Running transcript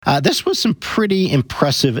this was some pretty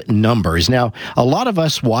impressive numbers. Now, a lot of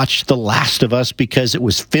us watched The Last of Us because it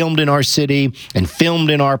was filmed in our city and filmed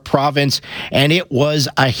in our province, and it was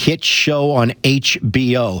a hit show on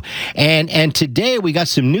HBO. And today we got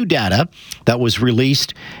some new data that was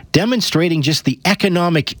released demonstrating just the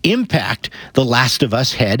economic impact The Last of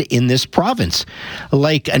Us had in this province.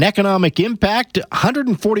 Like an economic impact,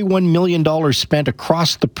 $141 million spent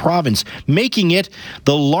across the province, making it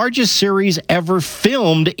the largest series ever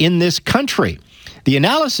filmed in this country. The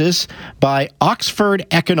analysis by Oxford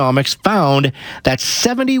Economics found that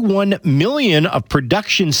 $71 million of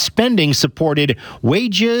production spending supported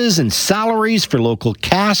wages and salaries for local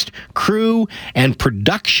cast, crew, and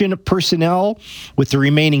production personnel, with the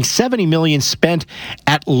remaining $70 million spent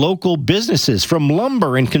at local businesses, from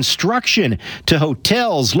lumber and construction to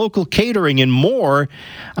hotels, local catering, and more.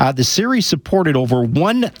 The series supported over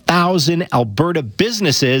 1,000 Alberta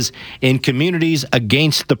businesses in communities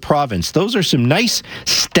against the province. Those are some nice,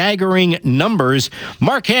 staggering numbers.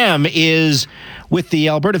 Mark Ham is with the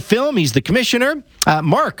Alberta Film. He's the commissioner.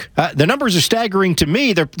 Mark, the numbers are staggering to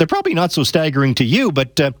me. They're probably not so staggering to you,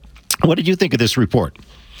 but what did you think of this report?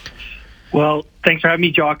 Well, thanks for having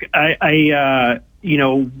me, Jock.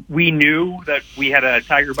 We knew that we had a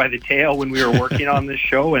tiger by the tail when we were working on this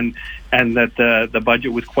show, and that the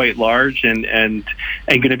budget was quite large and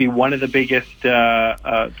going to be one of the biggest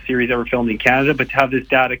series ever filmed in Canada. But to have this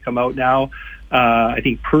data come out now, I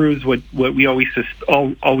think proves what we always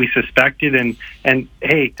suspected, and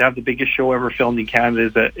hey, to have the biggest show ever filmed in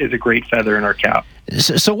Canada is a great feather in our cap.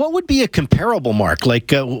 So what would be a comparable, Mark?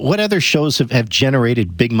 Like what other shows have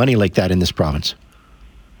generated big money like that in this province?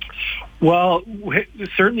 Well,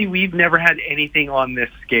 certainly we've never had anything on this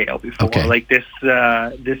scale before. Okay. Like this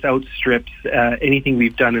outstrips anything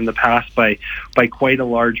we've done in the past by quite a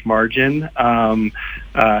large margin.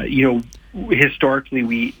 Historically,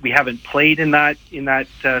 we haven't played in that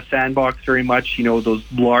sandbox very much. Those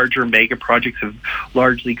larger mega projects have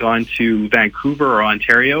largely gone to Vancouver or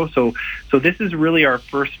Ontario. So this is really our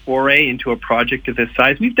first foray into a project of this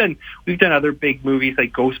size. We've done other big movies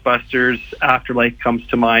like Ghostbusters. Afterlife comes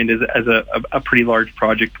to mind as a pretty large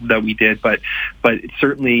project that we did, but it's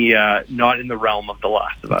certainly not in the realm of The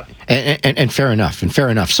Last of Us. And fair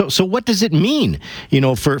enough. So what does it mean,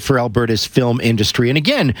 for Alberta's film industry? And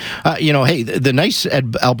again, hey, the nice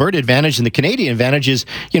Alberta advantage and the Canadian advantage is,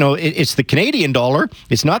 it's the Canadian dollar.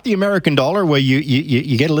 It's not the American dollar, where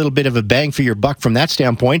you get a little bit of a bang for your buck from that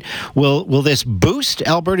standpoint. Will this boost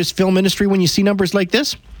Alberta's film industry when you see numbers like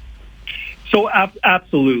this? So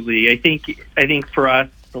absolutely. I think for us,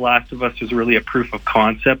 The Last of Us was really a proof of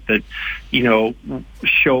concept that,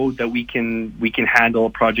 showed that we can handle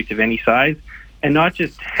a project of any size. And not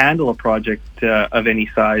just handle a project of any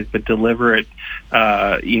size, but deliver it,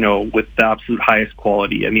 with the absolute highest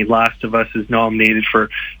quality. I mean, Last of Us is nominated for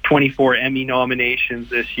 24 Emmy nominations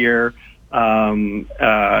this year,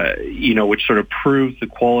 which sort of proves the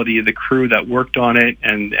quality of the crew that worked on it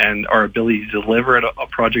and our ability to deliver a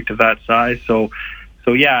project of that size. So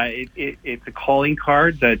yeah, it's a calling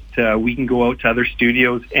card that we can go out to other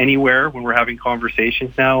studios anywhere when we're having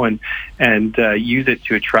conversations now and use it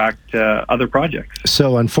to attract other projects.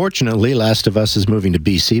 So unfortunately, Last of Us is moving to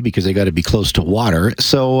BC because they got to be close to water.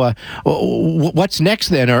 So what's next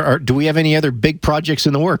then? Or do we have any other big projects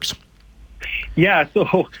in the works? Yeah,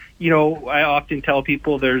 so I often tell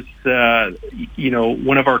people there's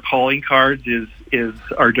one of our calling cards is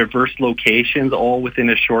our diverse locations, all within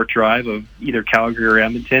a short drive of either Calgary or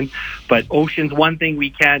Edmonton. But ocean's one thing we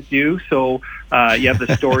can't do. So you have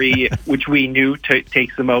the story, which we knew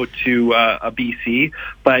takes them out to a BC.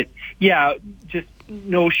 But yeah, just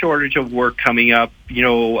no shortage of work coming up.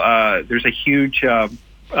 There's a huge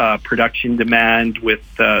production demand with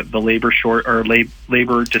the labor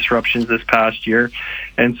disruptions this past year,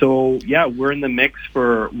 and so yeah, we're in the mix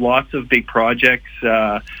for lots of big projects.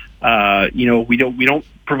 We don't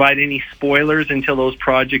provide any spoilers until those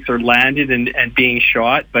projects are landed and being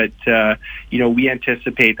shot, but we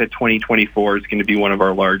anticipate that 2024 is going to be one of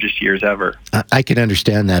our largest years ever. I can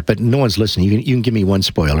understand that, but no one's listening. You can give me one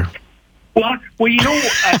spoiler. Well,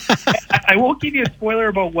 I won't give you a spoiler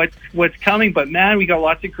about what's coming, but man, we got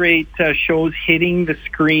lots of great shows hitting the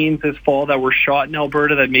screens this fall that were shot in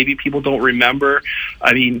Alberta that maybe people don't remember.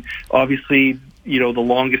 I mean, obviously, the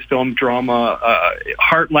longest film drama,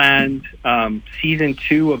 Heartland, season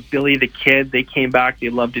 2 of Billy the Kid. They came back. They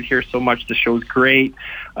loved it here so much. The show's great.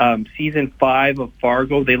 Season 5 of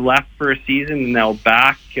Fargo. They left for a season and now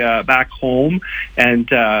back home, and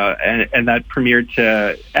that premiered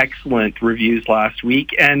to excellent reviews last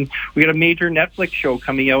week. And we got a major Netflix show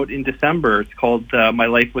coming out in December. It's called My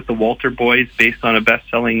Life with the Walter Boys, based on a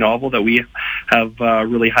best-selling novel that we have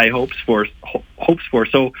really high hopes for.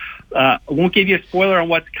 So I won't give you a spoiler on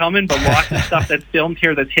what's coming, but lots of stuff that's filmed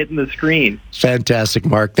here that's hitting the screen. Fantastic,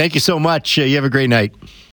 Mark. Thank you so much. You have a great night.